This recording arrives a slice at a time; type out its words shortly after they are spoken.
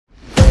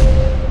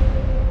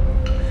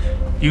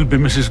You'd be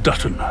Mrs.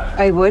 Dutton.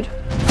 I would.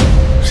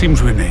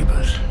 Seems we're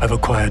neighbours. I've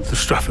acquired the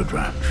Strafford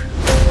Ranch.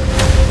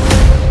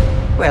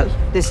 Well,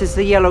 this is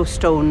the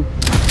Yellowstone,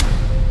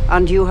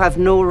 and you have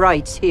no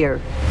rights here.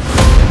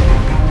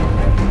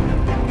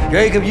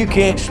 Jacob, you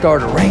can't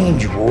start a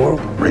range war.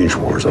 Range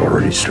war's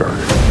already started.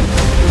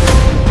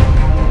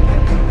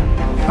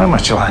 How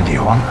much land do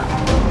you want?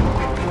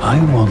 I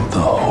want the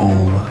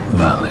whole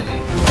valley.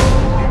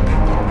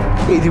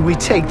 Either we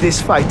take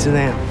this fight to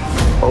them,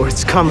 or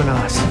it's coming to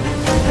us.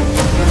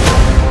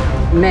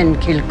 Men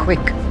kill quick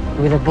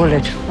with a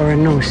bullet or a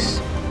noose,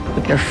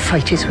 but their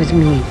fight is with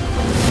me,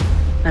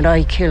 and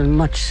I kill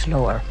much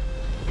slower.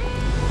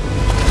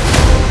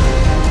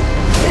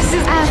 This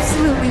is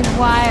absolutely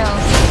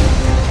wild.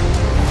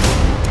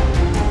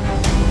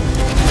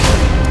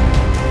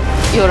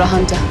 You're a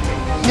hunter.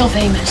 You're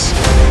famous.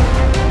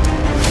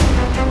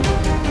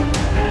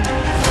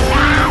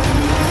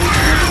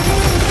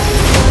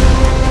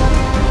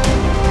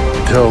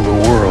 Tell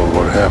the world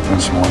what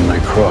happens when they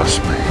cross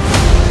me.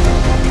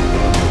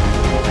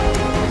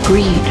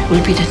 Greed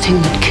will be the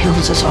thing that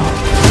kills us all.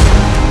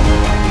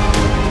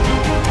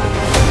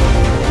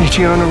 Meet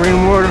you on the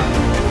rainwater.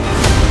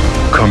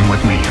 Come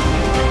with me.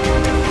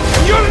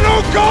 You're no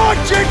god,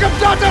 Jacob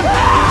Dutton!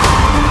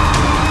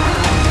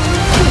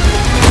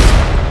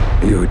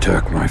 You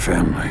attack my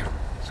family.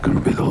 It's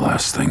gonna be the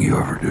last thing you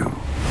ever do.